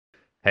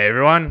Hey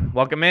everyone,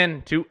 welcome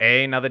in to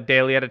another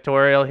daily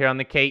editorial here on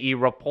the KE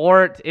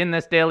Report. In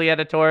this daily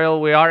editorial,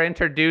 we are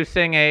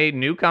introducing a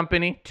new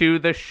company to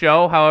the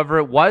show. However,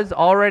 it was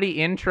already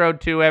introed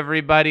to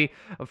everybody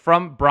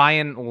from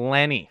Brian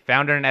Lenny,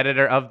 founder and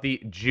editor of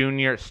the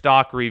Junior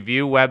Stock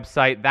Review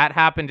website. That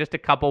happened just a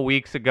couple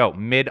weeks ago,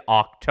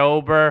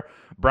 mid-October.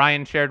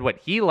 Brian shared what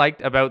he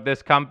liked about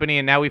this company,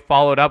 and now we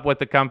followed up with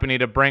the company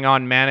to bring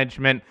on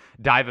management,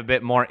 dive a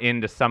bit more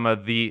into some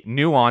of the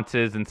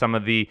nuances and some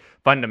of the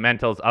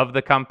fundamentals of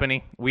the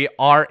company. We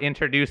are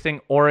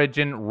introducing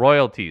Orogen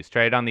Royalties,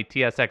 traded on the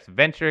TSX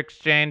Venture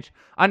Exchange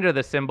under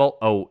the symbol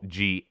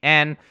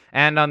OGN,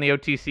 and on the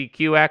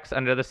OTCQX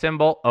under the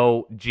symbol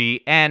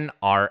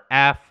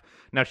OGNRF.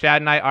 Now,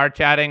 Shad and I are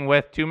chatting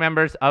with two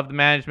members of the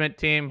management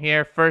team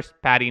here. First,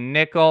 Patty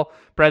Nickel,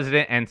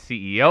 President and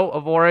CEO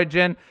of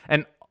Orogen,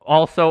 and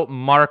also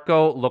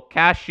Marco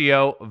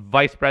Locascio,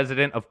 Vice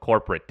President of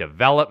Corporate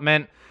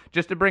Development.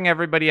 Just to bring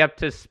everybody up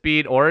to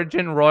speed,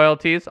 Orogen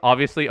Royalties,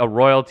 obviously a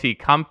royalty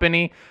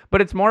company,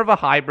 but it's more of a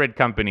hybrid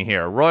company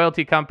here. A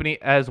royalty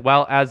company as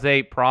well as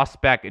a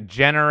prospect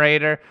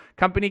generator.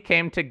 Company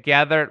came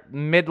together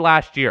mid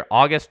last year,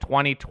 August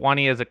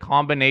 2020, as a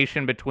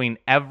combination between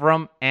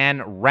Evrim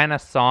and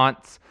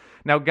Renaissance.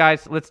 Now,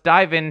 guys, let's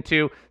dive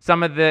into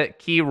some of the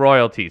key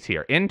royalties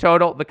here. In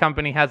total, the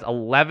company has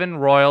 11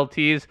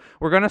 royalties.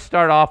 We're going to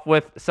start off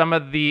with some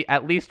of the,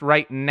 at least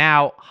right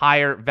now,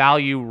 higher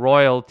value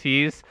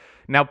royalties.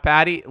 Now,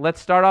 Patty, let's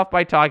start off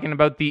by talking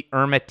about the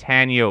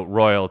Ermitaño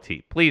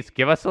royalty. Please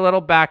give us a little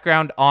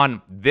background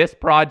on this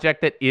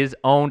project that is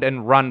owned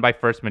and run by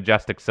First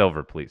Majestic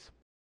Silver, please.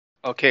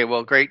 Okay,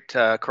 well, great,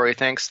 Corey.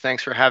 Thanks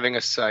for having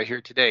us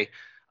here today.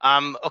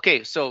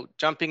 Okay, so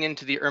jumping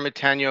into the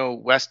Ermitaño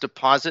West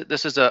deposit,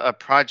 this is a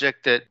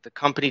project that the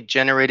company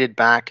generated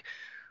back,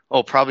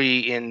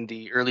 probably in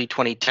the early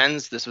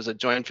 2010s. This was a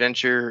joint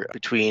venture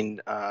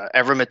between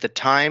Evrim at the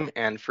time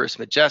and First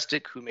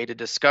Majestic, who made a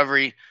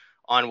discovery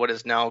on what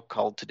is now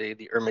called today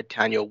the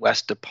Ermitaño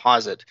West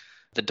deposit.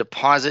 The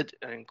deposit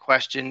in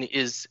question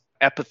is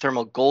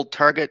epithermal gold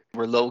target.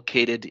 We're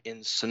located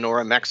in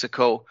Sonora,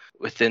 Mexico,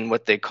 within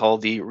what they call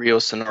the Rio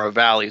Sonora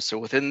Valley. So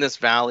within this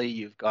valley,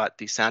 you've got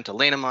the Santa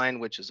Elena mine,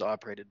 which is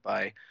operated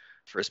by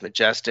First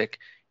Majestic.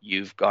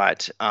 You've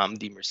got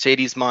the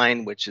Mercedes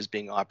mine, which is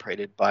being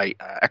operated by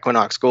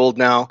Equinox Gold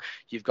now.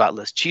 You've got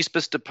Las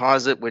Chispas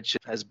deposit, which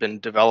has been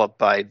developed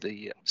by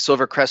the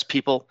Silvercrest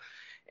people.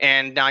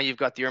 And now you've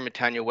got the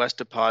Ermitaño West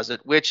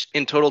deposit, which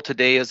in total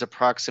today is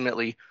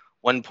approximately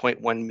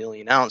 1.1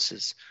 million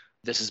ounces.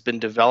 This has been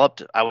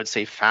developed, I would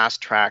say,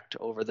 fast-tracked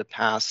over the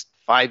past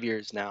 5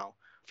 years now.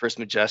 First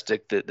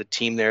Majestic, the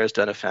team there has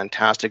done a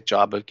fantastic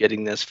job of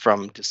getting this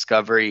from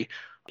discovery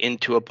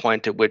into a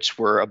point at which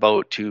we're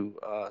about to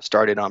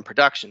start it on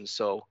production.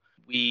 So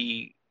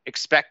we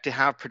expect to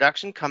have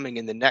production coming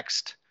in the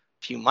next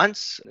few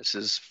months. This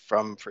is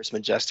from First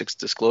Majestic's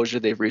disclosure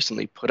they've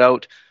recently put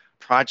out.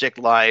 Project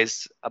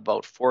lies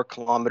about 4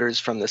 kilometers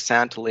from the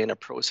Santa Elena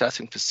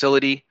processing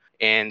facility.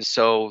 And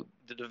so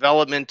the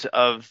development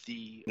of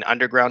the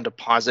underground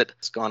deposit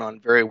has gone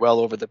on very well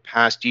over the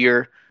past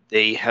year.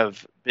 They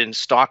have been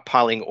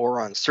stockpiling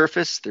ore on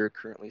surface. There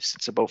currently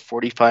sits about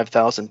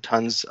 45,000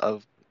 tons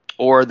of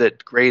ore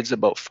that grades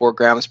about 4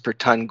 grams per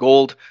ton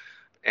gold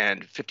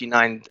and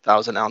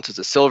 59,000 ounces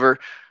of silver.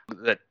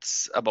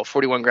 That's about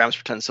 41 grams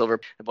per ton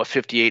silver, about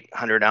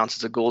 5,800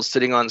 ounces of gold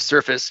sitting on the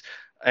surface.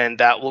 And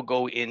that will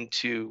go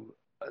into,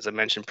 as I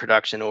mentioned,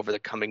 production over the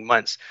coming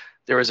months.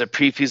 There is a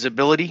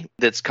pre-feasibility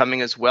that's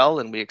coming as well,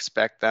 and we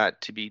expect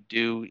that to be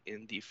due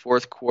in the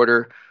fourth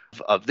quarter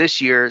of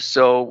this year.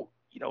 So,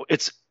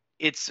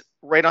 it's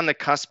right on the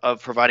cusp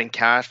of providing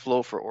cash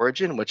flow for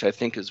Orogen, which I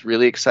think is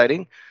really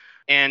exciting.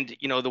 And,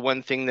 the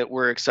one thing that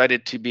we're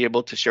excited to be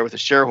able to share with the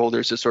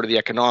shareholders is sort of the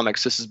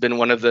economics. This has been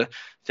one of the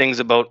things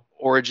about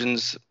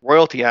Orogen's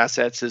royalty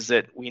assets is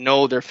that we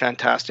know they're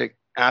fantastic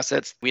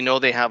assets. We know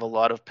they have a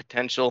lot of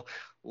potential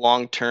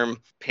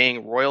long-term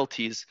paying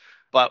royalties,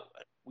 but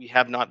we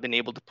have not been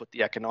able to put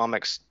the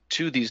economics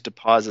to these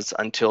deposits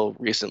until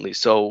recently.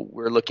 So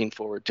we're looking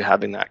forward to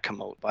having that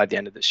come out by the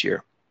end of this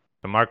year.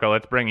 So Marco,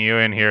 let's bring you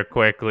in here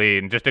quickly.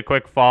 And just a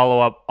quick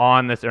follow-up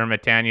on this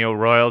Ermitaño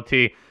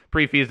royalty.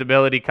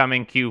 Pre-feasibility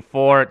coming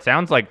Q4. It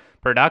sounds like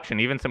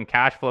production, even some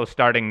cash flow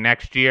starting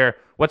next year.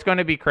 What's going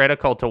to be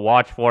critical to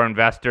watch for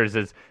investors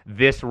as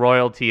this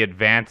royalty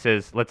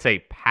advances, let's say,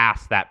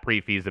 past that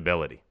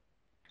pre-feasibility?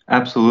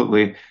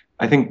 Absolutely.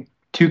 I think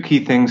two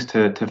key things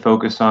to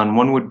focus on.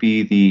 One would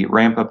be the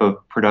ramp up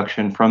of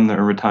production from the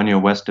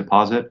Ermitaño West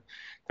deposit.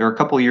 There are a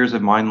couple years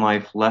of mine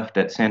life left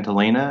at Santa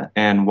Elena,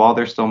 and while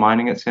they're still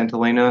mining at Santa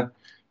Elena,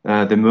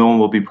 the mill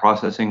will be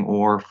processing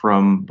ore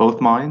from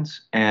both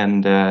mines.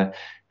 And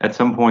at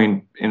some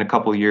point in a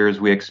couple years,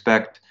 we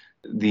expect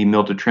the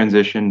mill to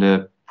transition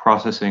to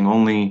processing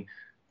only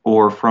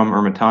ore from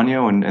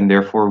Ermitaño, and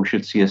therefore we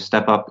should see a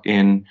step up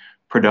in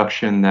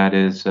production that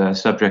is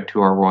subject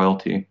to our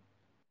royalty.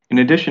 In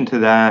addition to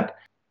that,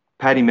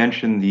 Patty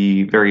mentioned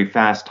the very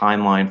fast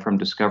timeline from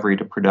discovery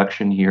to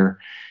production here.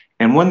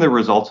 And one of the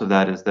results of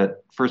that is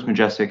that First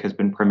Majestic has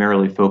been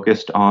primarily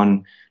focused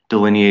on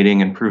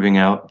delineating and proving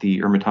out the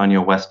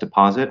Ermitaño West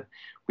deposit.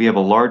 We have a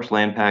large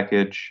land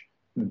package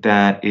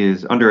that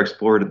is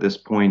underexplored at this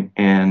point,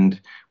 and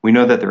we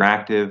know that they're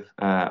active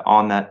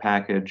on that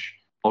package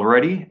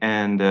already,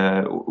 and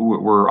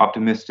we're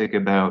optimistic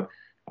about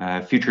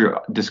future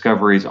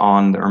discoveries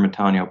on the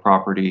Ermitaño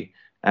property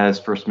as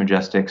First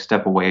Majestic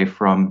step away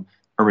from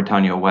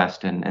Ermitaño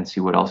West and see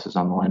what else is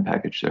on the land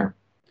package there.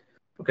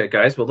 Okay,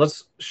 guys, well,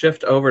 let's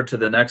shift over to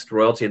the next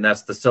royalty, and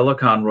that's the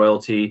Silicon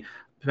royalty.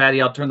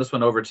 Patty, I'll turn this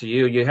one over to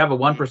you. You have a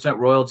 1%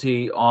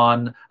 royalty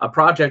on a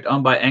project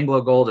owned by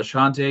AngloGold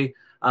Ashanti.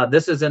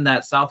 This is in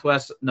that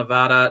Southwest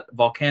Nevada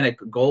volcanic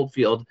gold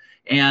field,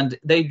 and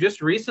they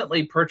just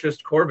recently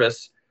purchased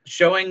Corvus,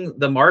 showing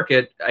the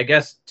market, I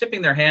guess,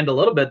 tipping their hand a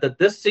little bit that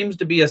this seems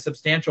to be a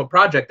substantial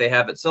project they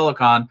have at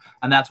Silicon,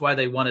 and that's why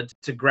they wanted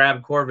to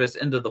grab Corvus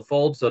into the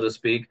fold, so to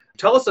speak.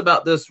 Tell us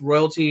about this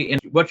royalty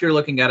and what you're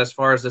looking at as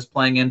far as this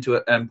playing into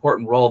an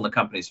important role in the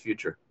company's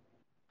future.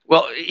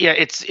 Well, yeah,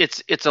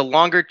 it's a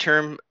longer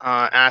term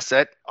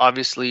asset.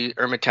 Obviously,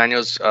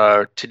 Ermitaño's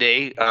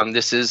today.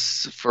 This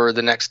is for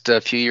the next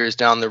few years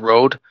down the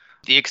road.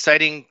 The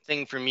exciting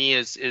thing for me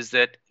is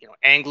that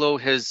Anglo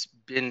has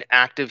been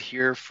active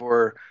here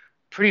for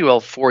pretty well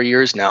 4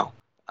 years now,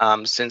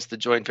 since the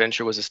joint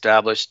venture was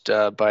established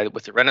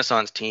with the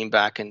Renaissance team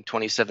back in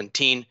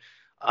 2017.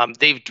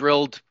 They've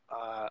drilled,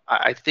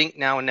 I think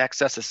now in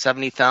excess of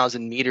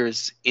 70,000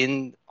 meters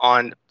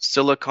on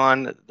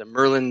Silicon, the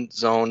Merlin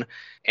zone,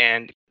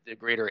 and the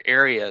greater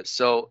area.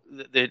 So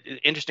the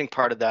interesting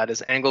part of that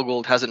is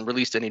AngloGold hasn't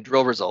released any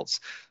drill results.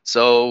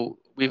 So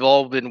we've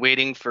all been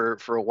waiting for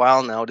a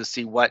while now to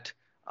see what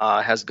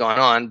has gone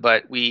on,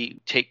 but we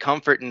take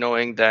comfort in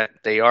knowing that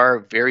they are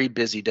very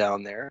busy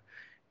down there,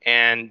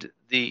 and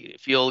they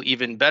feel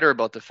even better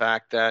about the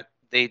fact that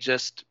they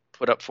just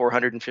put up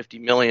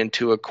 $450 million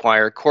to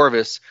acquire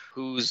Corvus,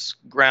 whose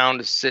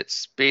ground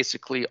sits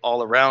basically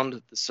all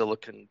around the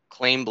Silicon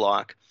claim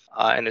block,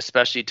 and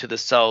especially to the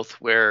south,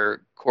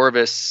 where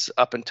Corvus,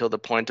 up until the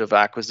point of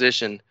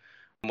acquisition,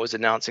 was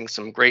announcing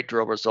some great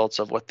drill results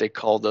of what they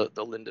call the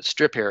Linda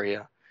Strip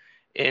area.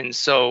 And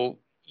so,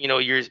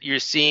 you're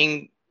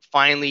seeing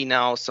finally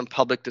now some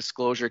public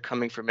disclosure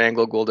coming from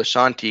AngloGold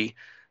Ashanti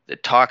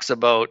that talks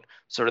about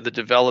sort of the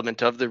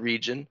development of the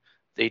region.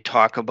 They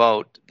talk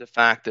about the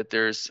fact that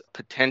there's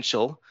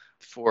potential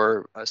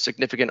for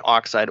significant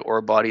oxide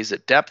ore bodies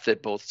at depth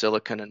at both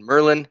Silicon and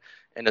Merlin,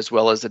 and as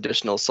well as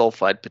additional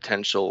sulfide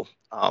potential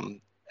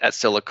at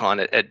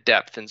Silicon at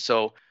depth. And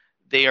so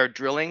they are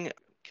drilling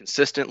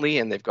consistently,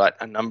 and they've got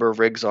a number of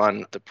rigs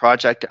on the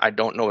project. I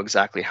don't know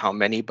exactly how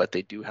many, but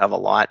they do have a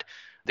lot.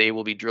 They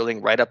will be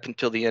drilling right up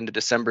until the end of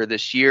December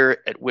this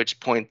year, at which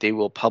point they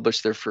will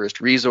publish their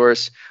first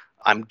resource.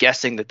 I'm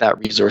guessing that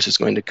resource is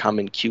going to come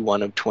in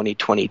Q1 of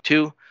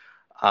 2022.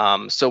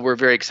 So we're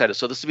very excited.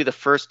 So this will be the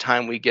first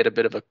time we get a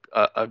bit of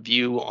a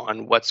view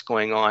on what's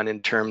going on in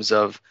terms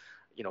of,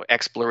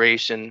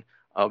 exploration.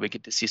 We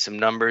get to see some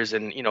numbers,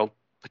 and,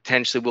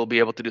 potentially we'll be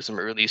able to do some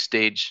early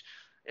stage,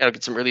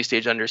 get some early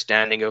stage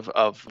understanding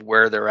of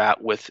where they're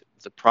at with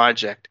the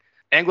project.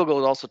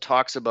 AngloGold also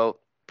talks about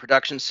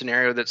production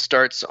scenario that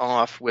starts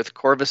off with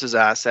Corvus's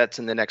assets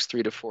in the next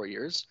 3 to 4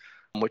 years,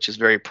 which is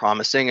very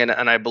promising. And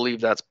I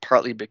believe that's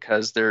partly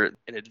because they're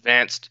in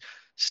advanced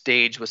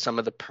stage with some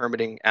of the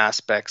permitting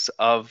aspects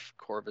of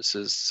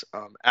Corvus's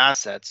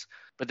assets.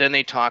 But then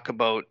they talk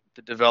about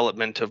the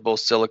development of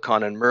both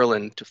Silicon and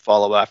Merlin to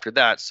follow after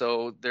that.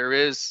 So there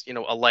is,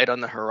 a light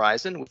on the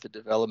horizon with the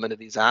development of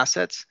these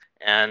assets.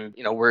 And,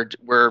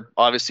 we're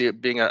obviously,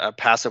 being a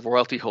passive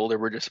royalty holder,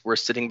 we're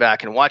sitting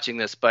back and watching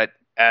this. But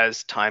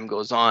as time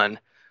goes on,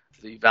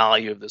 the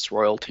value of this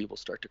royalty will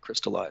start to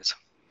crystallize.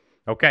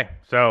 Okay,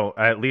 so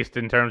at least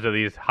in terms of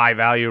these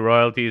high-value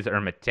royalties,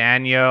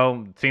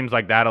 Ermitaño, seems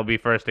like that'll be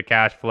first to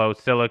cash flow.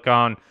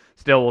 Silicon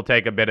still will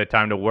take a bit of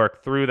time to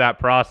work through that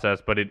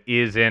process, but it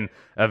is in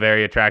a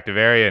very attractive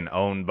area and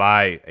owned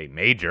by a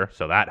major,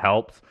 so that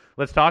helps.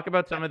 Let's talk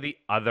about some of the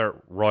other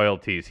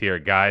royalties here,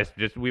 guys.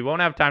 We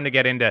won't have time to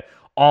get into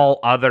all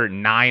other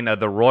 9 of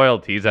the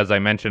royalties, as I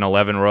mentioned,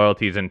 11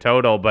 royalties in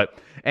total, but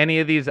any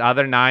of these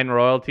other 9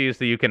 royalties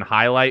that you can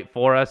highlight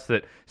for us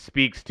that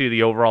speaks to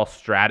the overall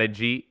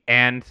strategy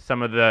and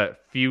some of the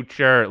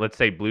future, let's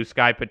say, blue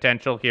sky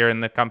potential here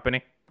in the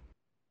company?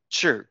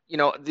 Sure.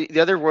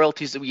 The other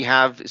royalties that we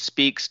have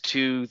speaks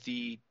to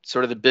the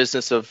sort of the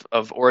business of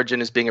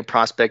Orogen as being a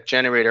prospect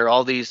generator.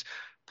 All these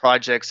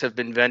projects have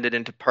been vended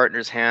into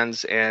partners'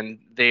 hands, and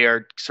they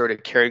are sort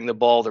of carrying the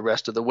ball the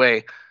rest of the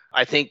way.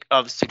 I think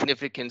of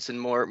significance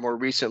and more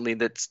recently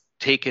that's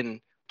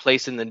taken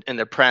place in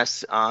the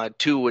press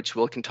too, which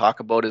we can talk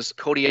about, is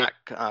Kodiak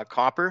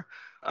Copper.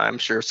 I'm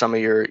sure some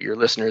of your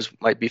listeners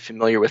might be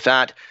familiar with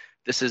that.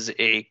 This is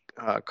a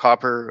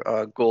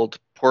copper gold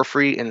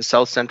porphyry in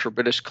south central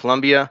British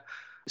Columbia,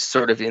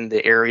 sort of in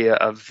the area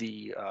of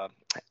the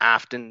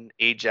Afton,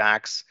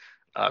 Ajax,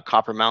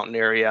 Copper Mountain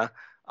area.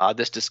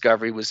 This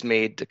discovery was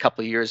made a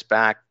couple of years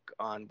back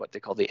on what they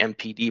call the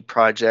MPD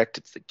project.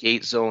 It's the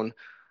Gate Zone.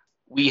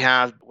 We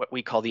have what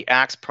we call the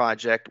AXE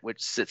project,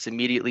 which sits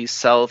immediately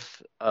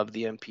south of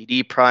the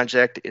MPD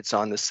project. It's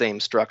on the same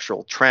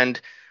structural trend.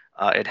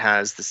 It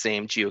has the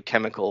same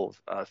geochemical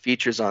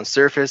features on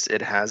surface.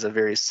 It has a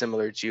very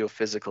similar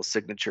geophysical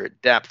signature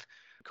at depth.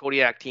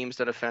 Kodiak team's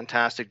done a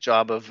fantastic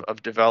job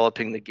of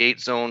developing the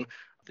gate zone.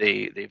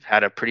 They've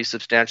had a pretty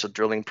substantial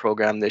drilling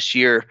program this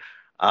year.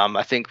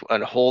 I think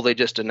a hole they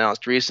just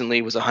announced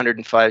recently was a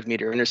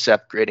 105-meter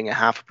intercept grading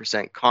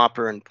 0.5%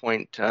 copper and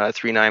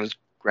 0.39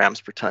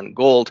 grams per ton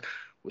gold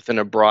within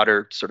a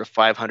broader sort of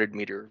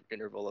 500-meter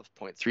interval of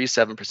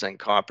 0.37%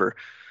 copper,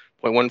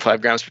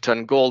 0.15 grams per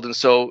ton gold. And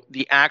so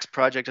the AXE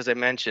project, as I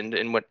mentioned,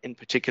 in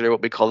particular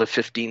what we call the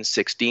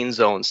 15-16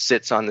 zone,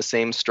 sits on the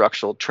same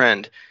structural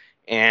trend.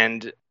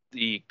 And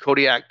the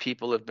Kodiak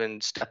people have been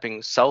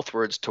stepping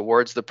southwards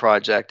towards the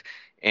project,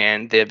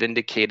 and they have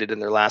indicated in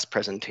their last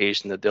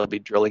presentation that they'll be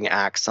drilling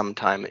AXE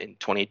sometime in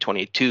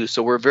 2022.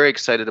 So we're very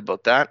excited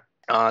about that.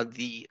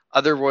 The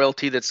other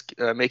royalty that's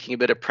making a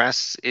bit of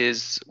press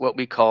is what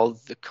we call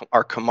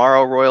our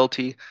Camaro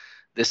royalty.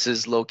 This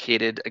is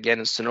located, again,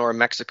 in Sonora,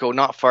 Mexico,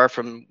 not far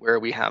from where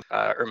we have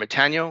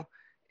Ermitaño,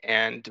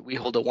 and we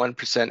hold a 1%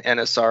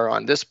 NSR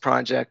on this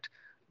project.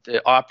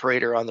 The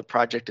operator on the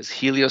project is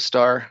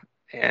Heliostar,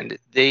 and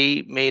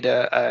they made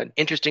an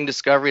interesting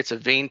discovery. It's a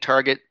vein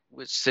target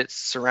which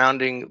sits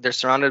they're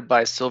surrounded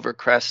by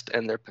Silvercrest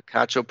and their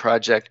Picacho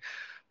project,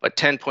 but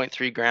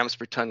 10.3 grams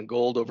per ton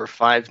gold over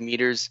 5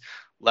 meters,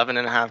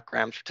 11.5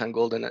 grams per ton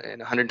gold and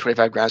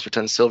 125 grams per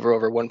ton silver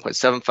over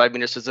 1.75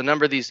 meters. So there's a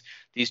number of these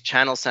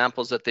channel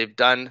samples that they've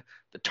done.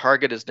 The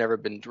target has never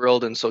been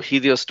drilled, and so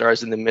Heliostar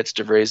is in the midst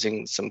of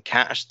raising some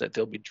cash that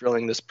they'll be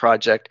drilling this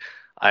project.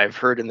 I've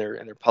heard in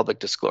their public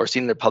disclosure,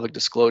 seen in their public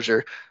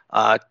disclosure,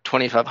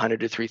 2,500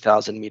 to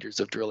 3,000 meters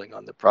of drilling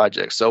on the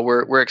project. So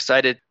we're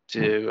excited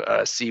to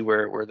see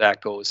where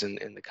that goes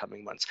in the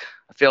coming months.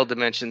 I failed to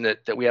mention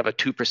that we have a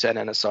 2%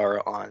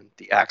 NSR on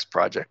the AXE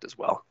project as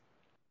well.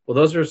 Well,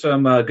 those are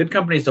some good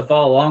companies to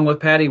follow along with,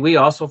 Patty. We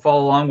also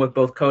follow along with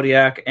both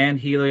Kodiak and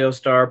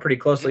Heliostar pretty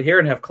closely here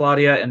and have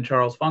Claudia and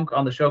Charles Funk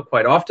on the show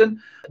quite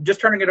often.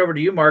 Just turning it over to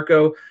you,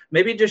 Marco,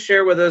 maybe just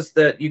share with us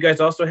that you guys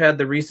also had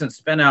the recent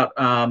spin out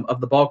of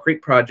the Ball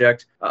Creek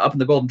project up in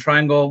the Golden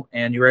Triangle,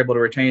 and you were able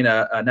to retain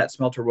a net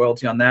smelter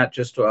royalty on that.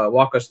 Just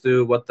walk us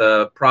through what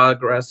the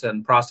progress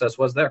and process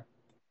was there.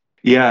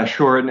 Yeah,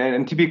 sure.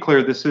 And to be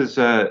clear, this is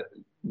the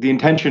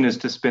intention is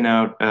to spin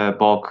out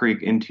Ball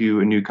Creek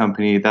into a new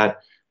company.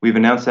 That we've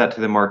announced that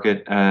to the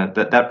market.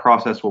 That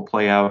process will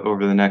play out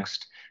over the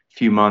next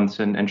few months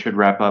and should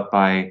wrap up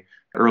by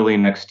early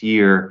next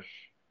year.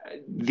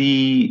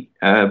 The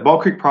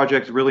Ball Creek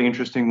project is a really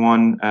interesting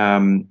one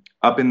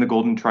up in the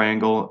Golden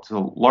Triangle. It's a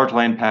large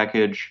land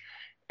package,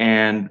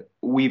 and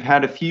we've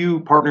had a few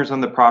partners on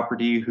the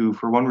property who,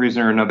 for one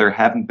reason or another,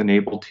 haven't been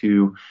able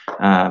to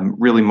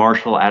really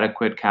marshal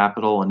adequate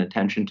capital and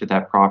attention to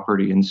that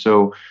property. And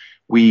so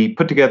we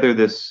put together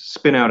this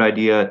spin-out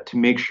idea to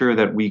make sure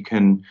that we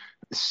can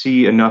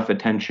see enough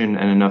attention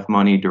and enough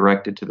money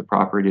directed to the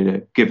property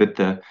to give it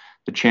the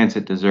chance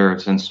it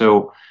deserves. And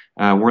so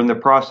we're in the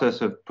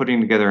process of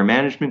putting together a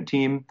management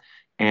team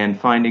and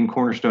finding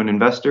cornerstone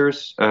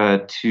investors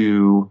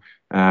to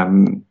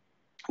come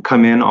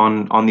in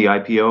on the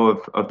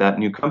IPO of that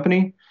new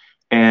company.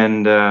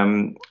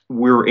 And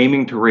we're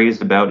aiming to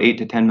raise about $8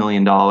 to $10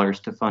 million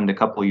to fund a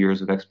couple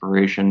years of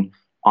exploration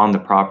on the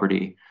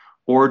property.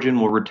 Orogen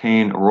will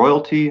retain a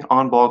royalty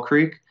on Ball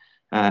Creek,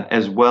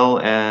 as well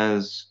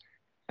as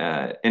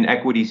an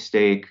equity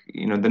stake.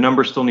 You know, the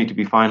numbers still need to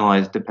be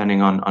finalized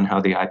depending on how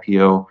the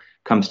IPO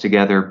comes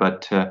together,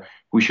 but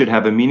we should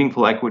have a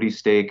meaningful equity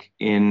stake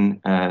in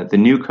the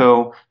new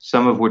co,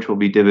 some of which will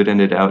be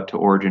dividended out to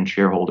Orogen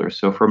shareholders.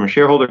 So from a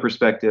shareholder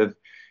perspective,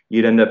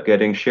 you'd end up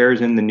getting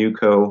shares in the new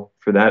co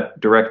for that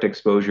direct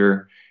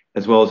exposure,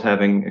 as well as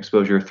having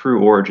exposure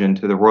through Orogen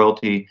to the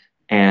royalty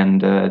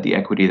and the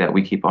equity that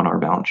we keep on our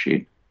balance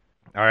sheet.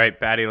 All right,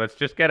 Patty, let's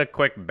just get a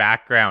quick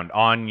background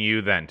on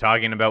you then.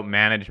 Talking about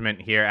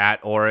management here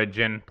at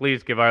Orogen,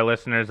 please give our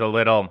listeners a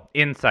little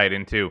insight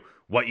into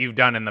what you've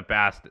done in the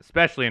past,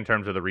 especially in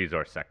terms of the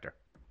resource sector.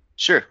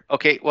 Sure.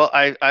 Okay. Well,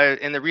 I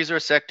in the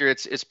resource sector,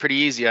 it's pretty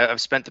easy.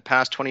 I've spent the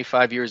past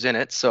 25 years in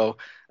it. So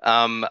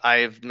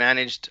I've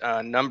managed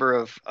a number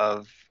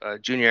of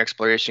junior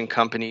exploration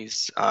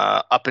companies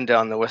up and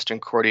down the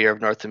Western Cordillera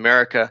of North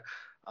America.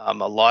 A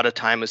lot of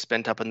time was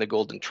spent up in the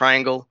Golden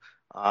Triangle.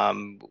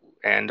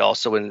 And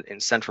also in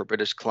central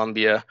British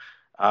Columbia,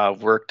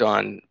 worked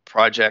on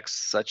projects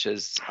such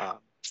as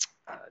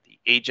the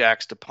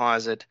Ajax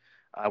deposit,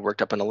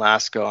 worked up in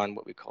Alaska on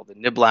what we call the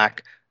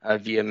Niblack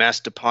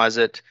VMS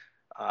deposit,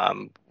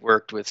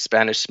 worked with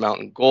Spanish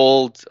Mountain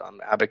Gold,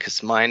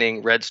 Abacus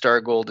Mining, Red Star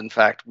Gold. In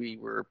fact, we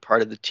were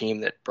part of the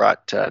team that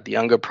brought the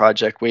Unga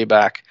project way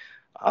back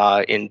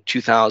in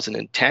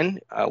 2010,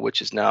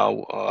 which is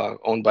now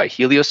owned by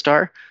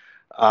Heliostar.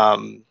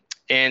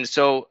 And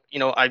so, you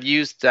know, I've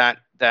used that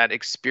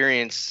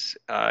experience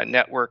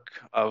network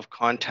of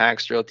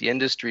contacts throughout the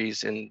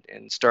industries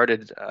and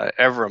started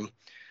Evrim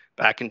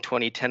back in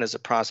 2010 as a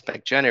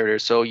prospect generator.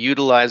 So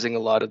utilizing a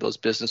lot of those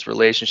business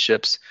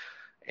relationships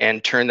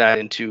and turn that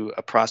into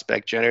a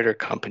prospect generator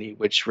company,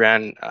 which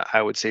ran,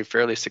 I would say,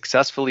 fairly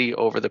successfully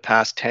over the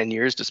past 10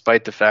 years,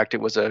 despite the fact it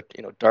was a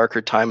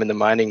darker time in the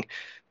mining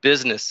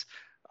business.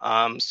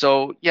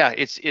 So yeah,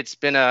 it's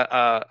been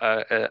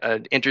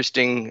an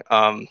interesting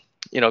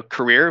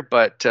career,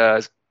 but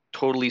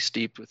totally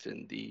steeped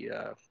within the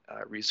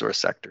resource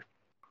sector.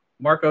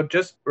 Marco,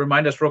 just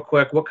remind us real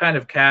quick what kind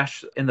of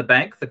cash in the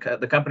bank the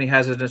company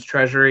has in its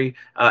treasury,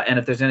 and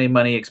if there's any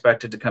money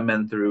expected to come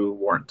in through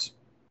warrants.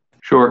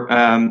 Sure.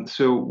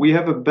 So we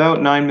have about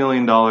 $9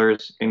 million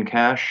in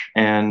cash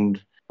and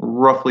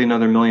roughly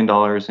another $1 million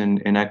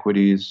in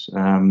equities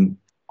on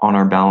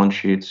our balance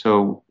sheet.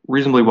 So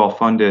reasonably well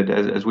funded.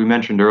 As we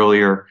mentioned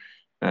earlier,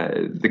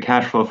 the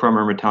cash flow from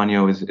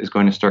Ermitaño is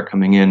going to start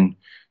coming in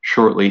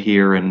shortly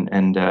here,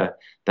 and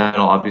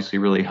that'll obviously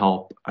really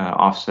help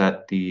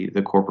offset the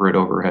corporate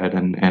overhead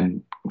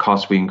and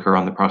costs we incur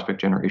on the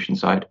prospect generation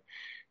side.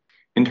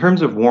 In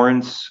terms of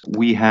warrants,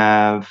 we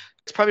have...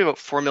 It's probably about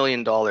 $4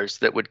 million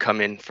that would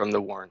come in from the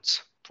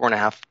warrants,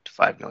 $4.5 to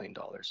 $5 million.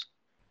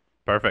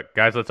 Perfect.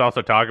 Guys, let's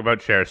also talk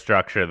about share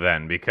structure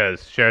then,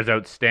 because shares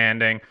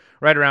outstanding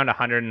right around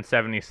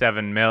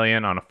 177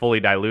 million on a fully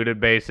diluted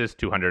basis,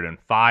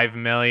 205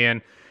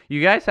 million.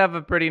 You guys have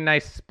a pretty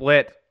nice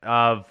split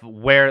of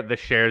where the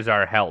shares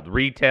are held.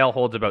 Retail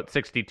holds about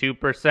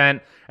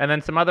 62%, and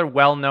then some other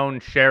well-known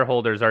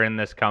shareholders are in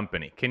this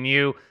company. Can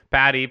you,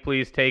 Patty,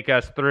 please take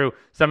us through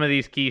some of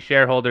these key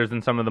shareholders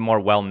and some of the more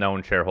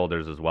well-known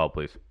shareholders as well,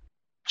 please?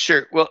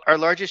 Sure. Well, our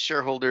largest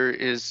shareholder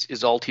is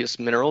Altius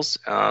Minerals,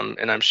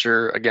 and I'm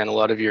sure, again, a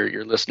lot of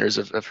your listeners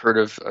have heard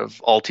of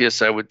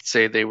Altius. I would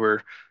say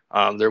they're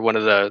one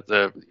of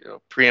the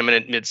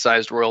preeminent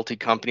mid-sized royalty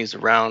companies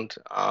around.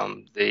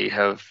 They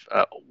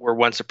were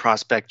once a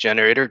prospect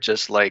generator,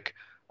 just like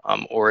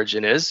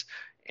Orogen is,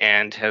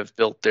 and have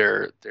built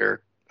their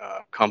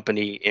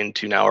company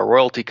into now a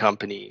royalty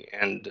company,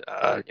 and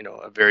a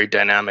very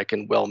dynamic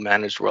and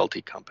well-managed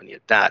royalty company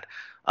at that.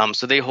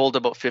 So they hold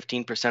about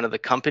 15% of the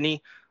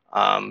company.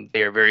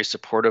 They are very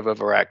supportive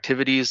of our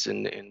activities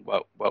and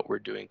what we're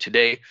doing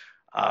today.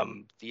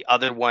 The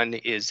other one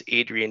is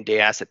Adrian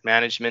Day Asset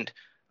Management.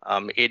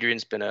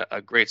 Adrian's been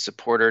a great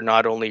supporter,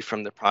 not only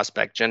from the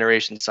prospect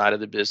generation side of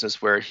the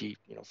business, where he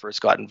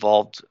first got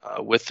involved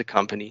with the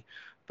company,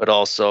 but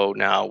also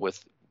now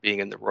with being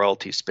in the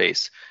royalty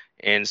space.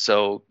 And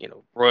so,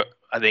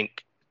 I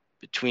think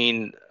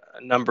between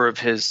a number of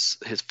his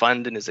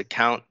fund and his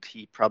account,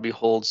 he probably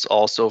holds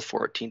also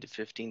 14 to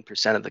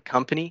 15% of the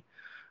company.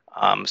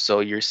 So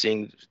you're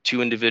seeing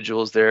two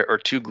individuals there, or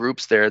two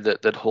groups there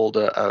that hold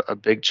a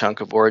big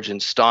chunk of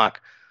Orogen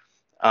stock.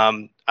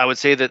 I would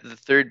say that the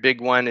third big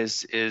one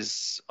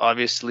is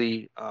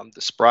obviously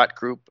the Sprott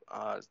Group,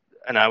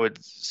 and I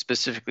would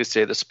specifically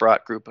say the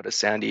Sprott Group out of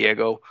San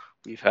Diego.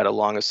 We've had a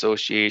long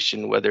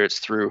association, whether it's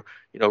through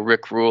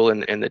Rick Rule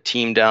and the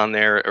team down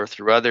there, or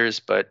through others,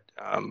 but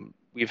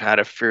we've had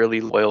a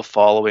fairly loyal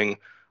following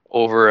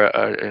over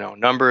a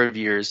number of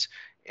years,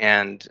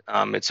 and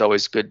it's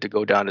always good to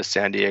go down to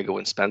San Diego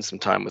and spend some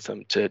time with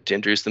them to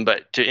introduce them,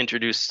 but to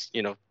introduce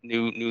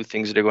new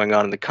things that are going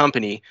on in the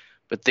company.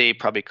 But they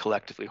probably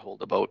collectively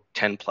hold about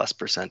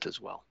 10+% as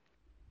well.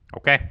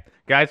 Okay,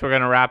 guys, we're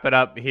going to wrap it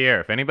up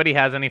here. If anybody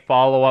has any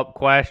follow-up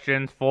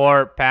questions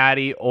for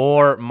Patty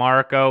or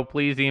Marco,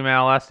 please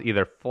email us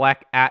either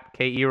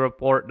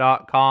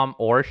fleck@kereport.com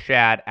or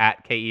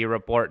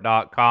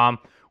shad@kereport.com.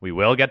 We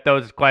will get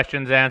those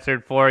questions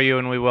answered for you,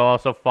 and we will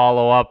also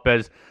follow up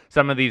as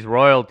some of these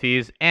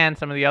royalties and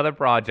some of the other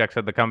projects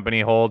that the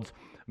company holds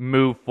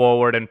move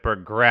forward and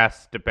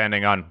progress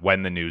depending on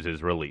when the news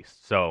is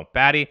released. So,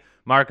 Patty,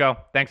 Marco,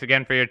 thanks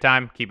again for your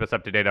time. Keep us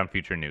up to date on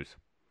future news.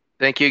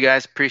 Thank you,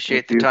 guys.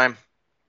 Appreciate the time.